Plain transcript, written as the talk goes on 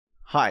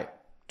Hi,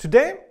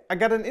 today I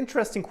got an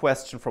interesting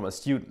question from a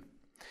student.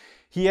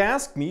 He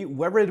asked me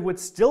whether it would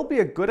still be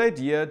a good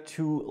idea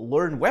to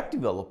learn web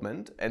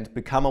development and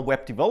become a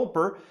web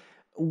developer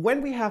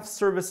when we have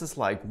services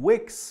like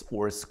Wix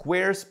or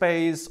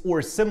Squarespace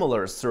or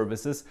similar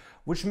services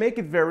which make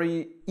it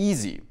very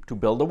easy to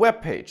build a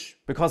web page.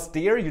 Because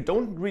there you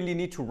don't really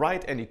need to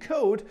write any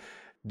code.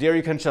 There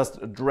you can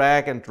just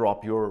drag and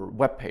drop your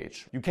web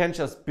page. You can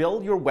just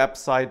build your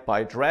website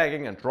by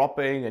dragging and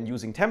dropping and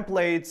using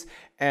templates,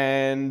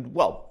 and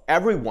well,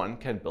 everyone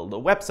can build a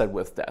website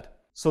with that.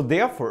 So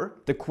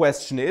therefore, the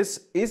question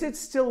is it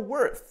still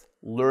worth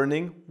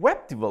learning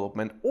web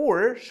development,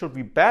 or should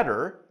we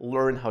better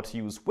learn how to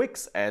use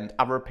Wix and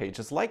other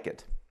pages like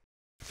it?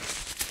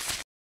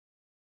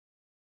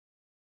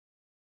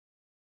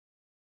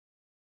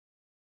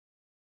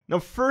 Now,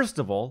 first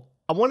of all,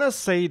 I want to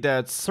say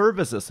that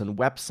services and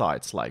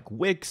websites like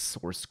Wix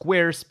or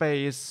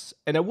Squarespace,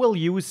 and I will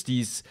use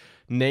these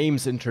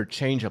names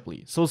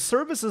interchangeably. So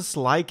services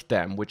like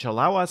them, which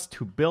allow us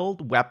to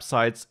build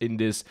websites in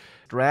this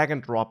drag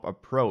and drop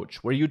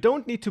approach, where you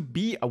don't need to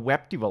be a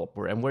web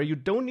developer and where you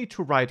don't need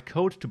to write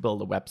code to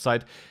build a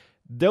website,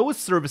 those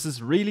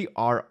services really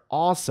are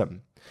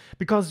awesome.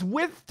 Because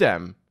with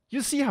them, you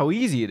see how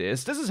easy it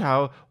is. This is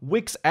how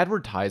Wix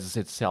advertises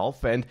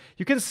itself, and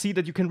you can see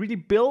that you can really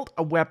build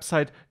a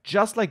website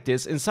just like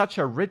this in such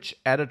a rich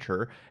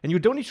editor, and you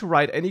don't need to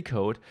write any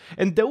code.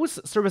 And those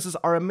services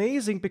are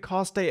amazing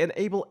because they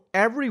enable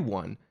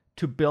everyone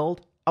to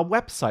build a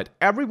website.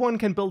 Everyone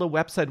can build a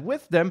website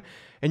with them,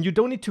 and you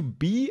don't need to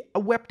be a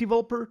web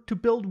developer to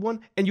build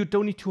one, and you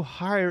don't need to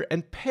hire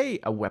and pay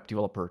a web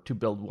developer to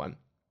build one.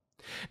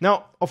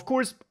 Now, of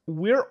course,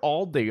 we're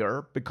all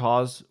there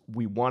because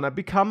we want to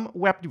become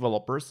web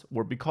developers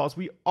or because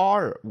we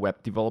are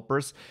web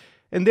developers,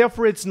 and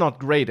therefore it's not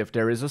great if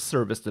there is a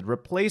service that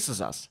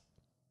replaces us.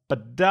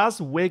 But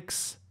does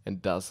Wix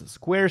and does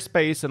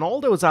Squarespace and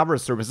all those other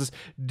services,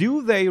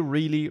 do they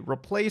really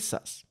replace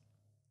us?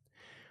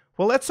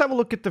 Well, let's have a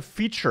look at the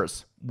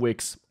features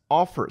Wix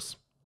offers.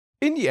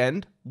 In the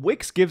end,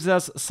 Wix gives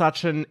us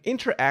such an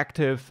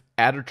interactive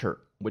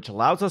editor, which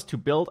allows us to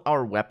build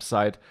our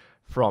website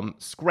from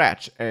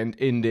scratch, and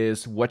in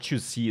this what you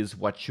see is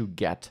what you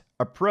get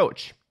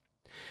approach.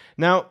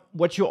 Now,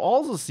 what you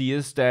also see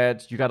is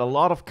that you got a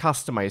lot of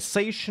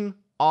customization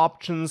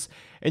options,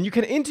 and you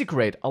can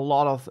integrate a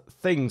lot of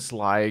things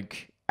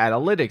like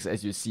analytics,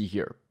 as you see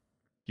here.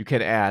 You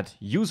can add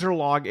user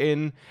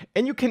login,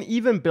 and you can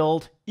even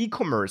build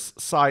e-commerce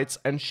sites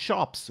and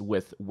shops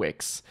with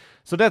Wix.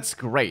 So that's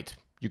great.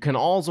 You can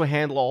also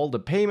handle all the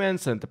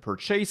payments and the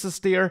purchases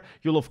there.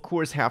 You'll of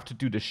course have to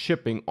do the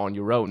shipping on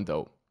your own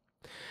though.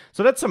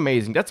 So that's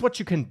amazing. That's what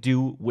you can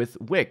do with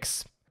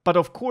Wix. But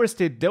of course,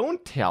 they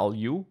don't tell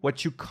you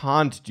what you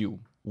can't do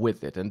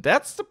with it. And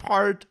that's the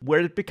part where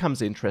it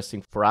becomes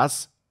interesting for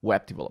us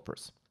web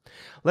developers.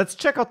 Let's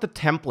check out the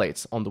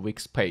templates on the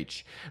Wix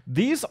page.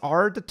 These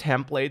are the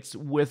templates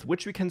with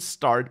which we can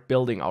start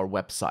building our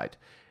website.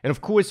 And of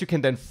course, you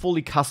can then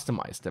fully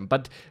customize them.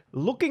 But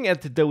looking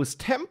at those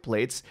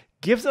templates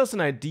gives us an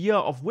idea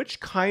of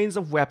which kinds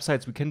of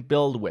websites we can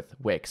build with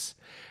Wix.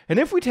 And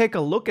if we take a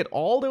look at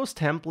all those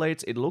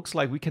templates, it looks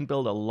like we can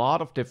build a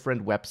lot of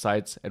different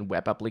websites and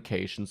web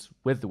applications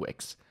with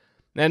Wix.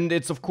 And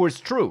it's of course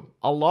true.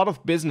 A lot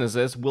of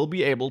businesses will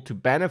be able to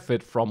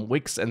benefit from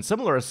Wix and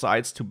similar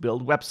sites to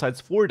build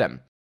websites for them.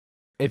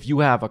 If you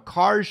have a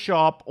car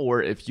shop,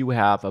 or if you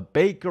have a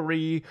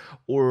bakery,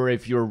 or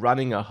if you're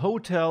running a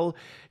hotel,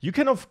 you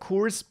can of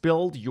course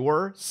build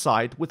your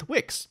site with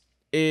Wix.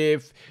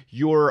 If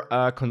you're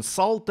a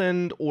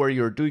consultant or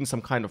you're doing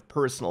some kind of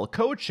personal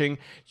coaching,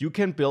 you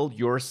can build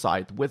your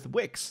site with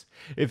Wix.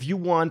 If you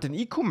want an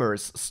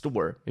e-commerce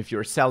store, if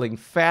you're selling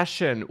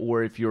fashion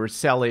or if you're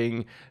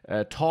selling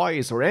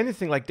toys or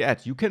anything like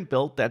that, you can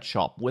build that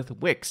shop with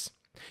Wix.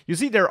 You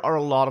see, there are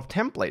a lot of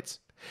templates.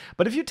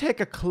 But if you take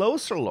a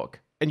closer look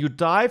and you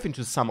dive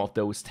into some of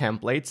those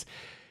templates,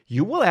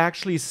 you will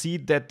actually see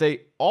that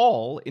they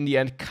all, in the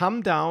end,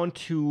 come down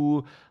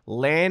to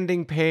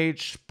landing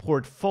page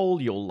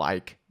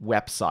portfolio-like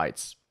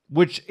websites,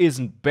 which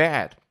isn't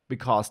bad,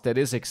 because that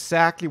is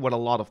exactly what a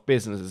lot of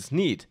businesses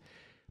need.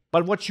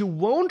 But what you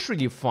won't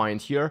really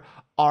find here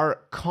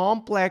are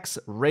complex,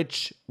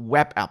 rich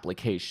web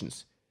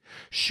applications.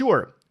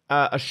 Sure,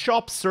 a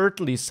shop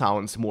certainly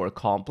sounds more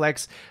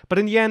complex, but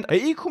in the end, an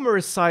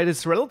e-commerce site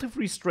is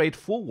relatively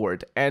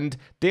straightforward, and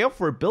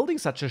therefore building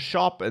such a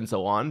shop and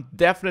so on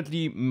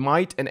definitely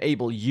might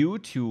enable you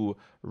to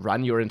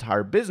run your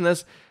entire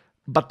business,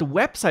 but the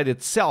website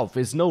itself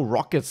is no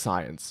rocket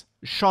science.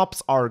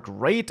 Shops are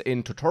great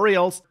in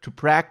tutorials to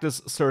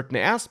practice certain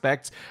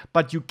aspects,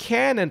 but you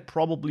can and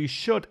probably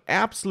should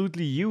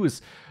absolutely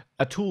use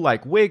a tool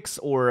like Wix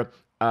or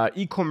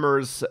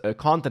e-commerce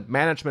content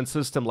management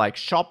system like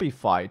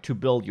Shopify to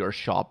build your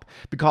shop,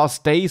 because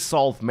they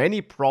solve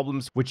many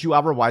problems which you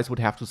otherwise would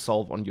have to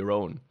solve on your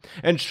own.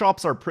 And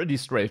shops are pretty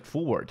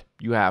straightforward.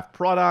 You have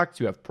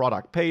products, you have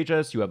product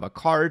pages, you have a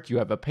cart, you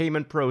have a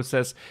payment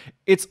process.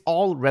 It's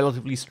all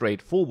relatively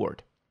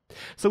straightforward.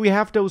 So we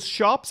have those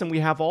shops and we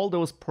have all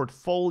those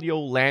portfolio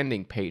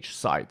landing page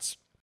sites.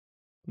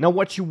 Now,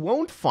 what you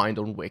won't find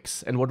on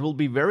Wix, and what will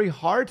be very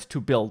hard to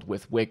build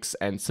with Wix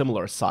and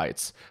similar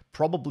sites,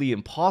 probably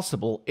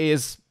impossible,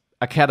 is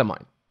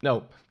Academine.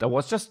 No, that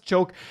was just a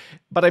joke,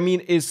 but I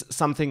mean is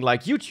something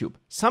like YouTube.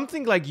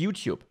 Something like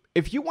YouTube.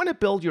 If you want to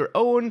build your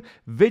own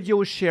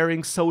video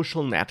sharing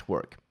social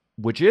network,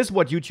 which is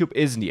what YouTube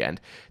is in the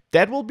end,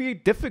 that will be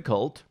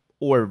difficult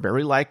or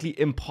very likely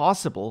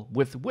impossible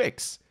with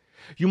Wix.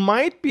 You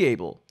might be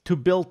able to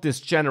build this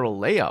general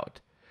layout,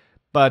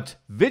 but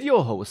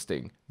video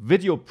hosting,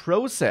 video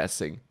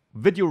processing,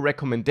 video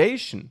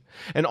recommendation,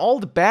 and all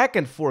the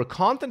backend for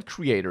content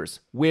creators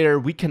where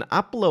we can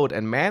upload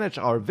and manage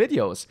our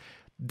videos,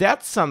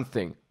 that's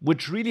something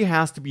which really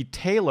has to be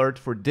tailored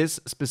for this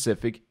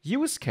specific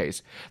use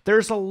case.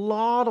 There's a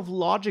lot of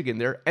logic in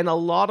there and a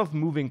lot of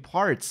moving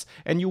parts,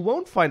 and you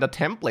won't find a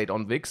template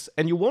on Wix,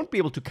 and you won't be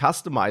able to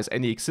customize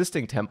any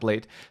existing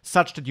template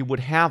such that you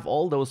would have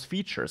all those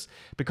features,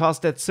 because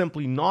that's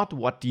simply not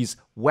what these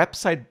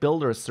website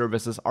builder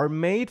services are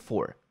made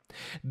for.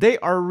 They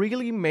are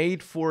really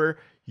made for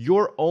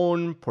your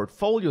own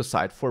portfolio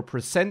site, for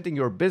presenting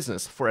your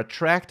business, for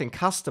attracting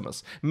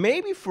customers,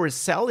 maybe for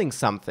selling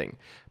something.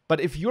 But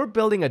if you're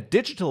building a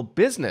digital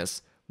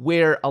business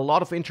where a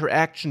lot of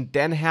interaction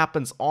then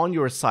happens on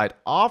your site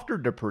after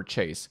the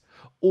purchase,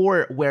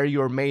 or where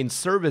your main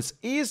service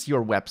is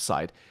your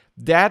website,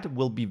 that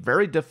will be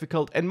very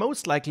difficult and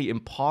most likely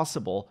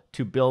impossible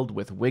to build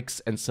with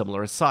Wix and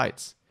similar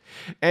sites.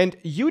 And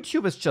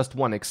YouTube is just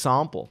one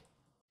example.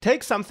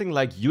 Take something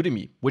like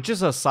Udemy, which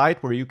is a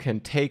site where you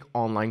can take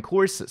online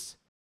courses.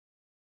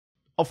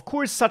 Of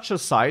course, such a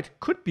site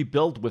could be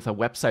built with a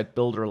website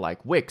builder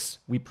like Wix.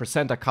 We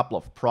present a couple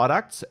of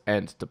products,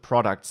 and the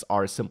products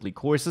are simply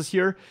courses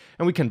here,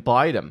 and we can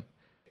buy them.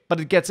 But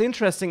it gets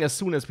interesting as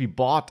soon as we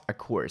bought a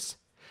course.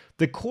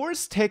 The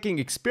course-taking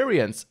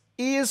experience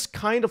is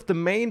kind of the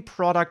main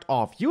product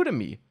of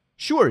Udemy.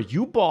 Sure,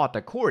 you bought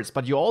a course,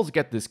 but you also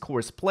get this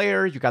course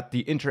player, you got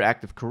the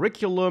interactive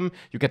curriculum,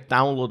 you get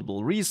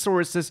downloadable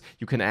resources,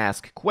 you can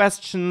ask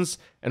questions,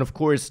 and of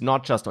course,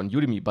 not just on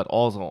Udemy, but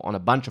also on a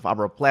bunch of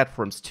other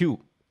platforms too,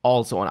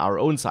 also on our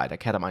own site,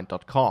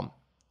 academine.com.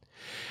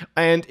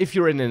 And if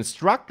you're an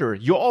instructor,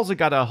 you also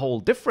got a whole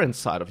different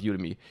side of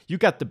Udemy. You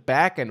got the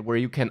backend where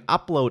you can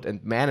upload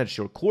and manage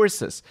your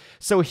courses.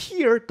 So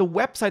here, the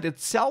website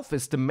itself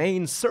is the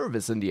main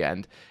service in the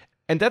end.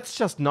 And that's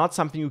just not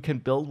something you can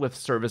build with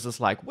services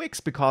like Wix,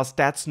 because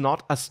that's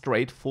not a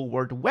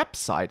straightforward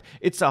website.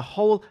 It's a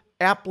whole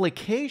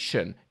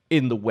application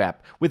in the web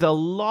with a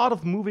lot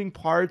of moving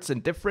parts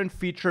and different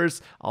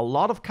features, a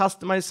lot of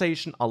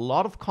customization, a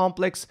lot of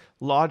complex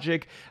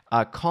logic,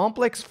 a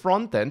complex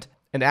front end,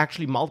 and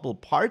actually multiple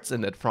parts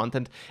in that front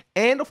end,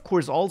 and of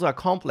course also a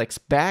complex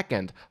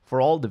backend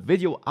for all the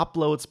video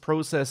uploads,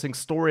 processing,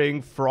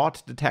 storing, fraud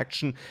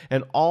detection,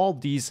 and all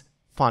these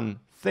fun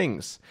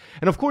things.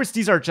 And of course,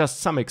 these are just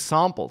some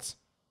examples.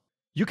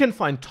 You can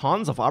find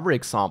tons of other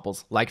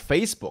examples, like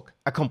Facebook,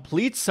 a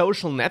complete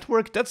social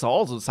network. That's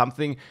also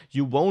something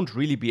you won't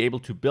really be able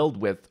to build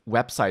with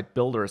website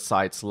builder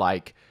sites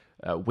like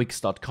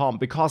Wix.com,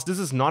 because this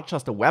is not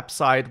just a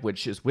website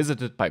which is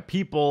visited by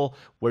people,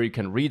 where you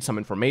can read some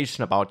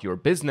information about your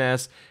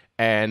business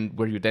and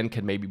where you then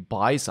can maybe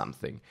buy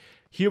something.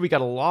 Here we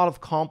got a lot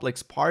of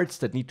complex parts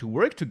that need to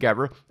work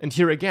together, and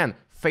here again,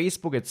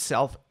 Facebook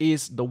itself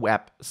is the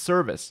web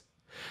service.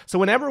 So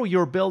whenever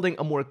you're building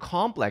a more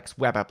complex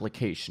web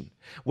application,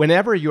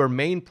 whenever your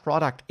main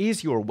product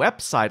is your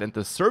website and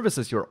the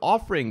services you're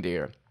offering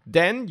there,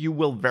 then you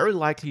will very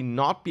likely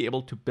not be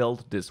able to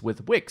build this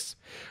with Wix.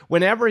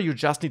 Whenever you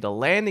just need a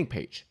landing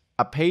page,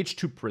 a page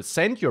to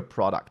present your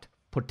product,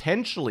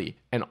 potentially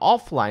an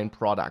offline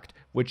product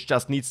which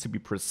just needs to be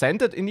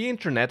presented in the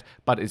internet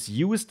but is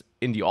used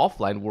in the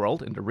offline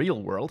world, in the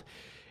real world,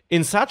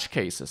 in such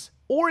cases,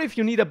 or if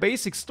you need a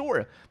basic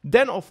store,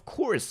 then of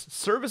course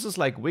services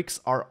like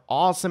Wix are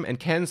awesome and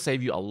can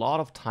save you a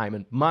lot of time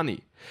and money.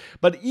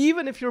 But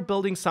even if you're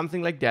building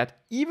something like that,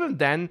 even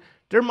then,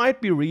 there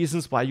might be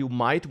reasons why you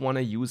might want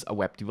to use a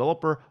web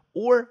developer,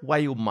 or why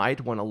you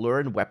might want to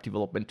learn web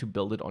development to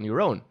build it on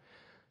your own.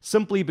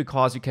 Simply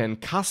because you can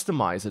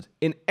customize it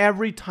in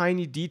every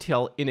tiny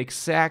detail in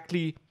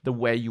exactly the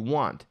way you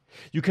want.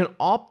 You can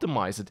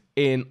optimize it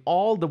in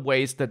all the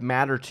ways that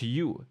matter to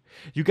you.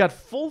 You got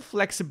full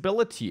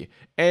flexibility,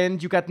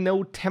 and you got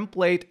no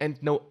template and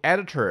no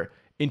editor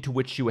into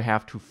which you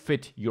have to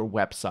fit your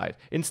website.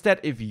 Instead,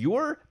 if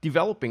you're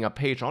developing a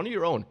page on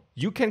your own,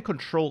 you can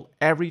control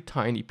every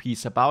tiny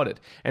piece about it.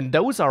 And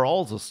those are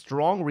also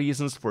strong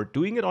reasons for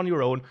doing it on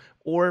your own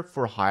or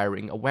for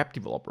hiring a web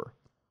developer.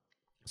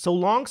 So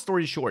long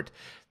story short,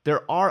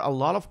 there are a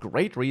lot of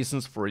great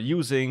reasons for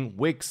using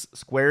Wix,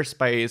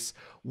 Squarespace,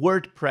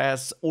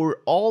 WordPress, or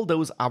all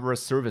those other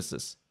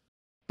services.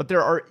 But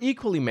there are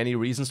equally many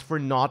reasons for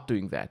not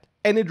doing that.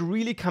 And it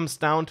really comes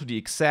down to the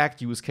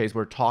exact use case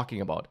we're talking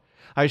about.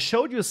 I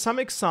showed you some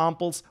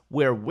examples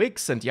where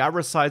Wix and the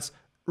other sites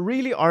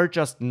really are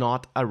just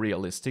not a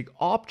realistic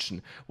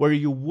option, where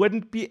you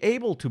wouldn't be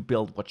able to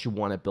build what you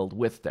want to build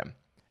with them.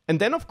 And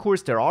then, of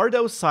course, there are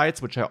those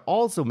sites, which I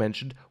also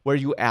mentioned, where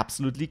you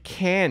absolutely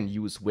can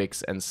use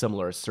Wix and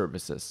similar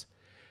services.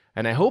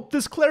 And I hope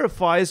this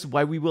clarifies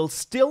why we will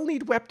still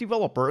need web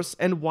developers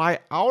and why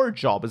our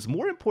job is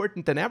more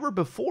important than ever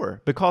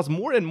before, because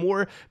more and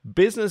more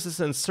businesses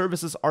and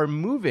services are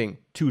moving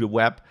to the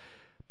web.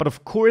 But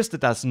of course,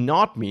 that does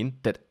not mean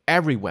that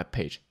every web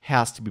page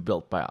has to be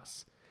built by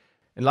us.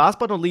 And last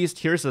but not least,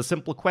 here's a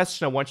simple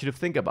question I want you to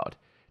think about.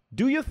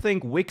 Do you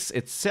think Wix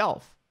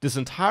itself, this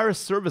entire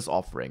service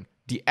offering,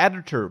 the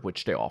editor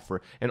which they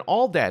offer, and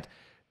all that,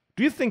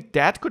 do you think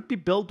that could be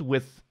built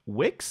with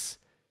Wix?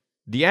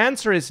 The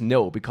answer is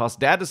no, because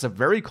that is a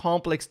very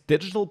complex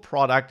digital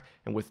product,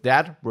 and with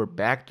that, we're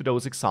back to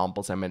those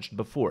examples I mentioned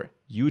before,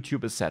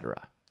 YouTube,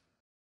 etc.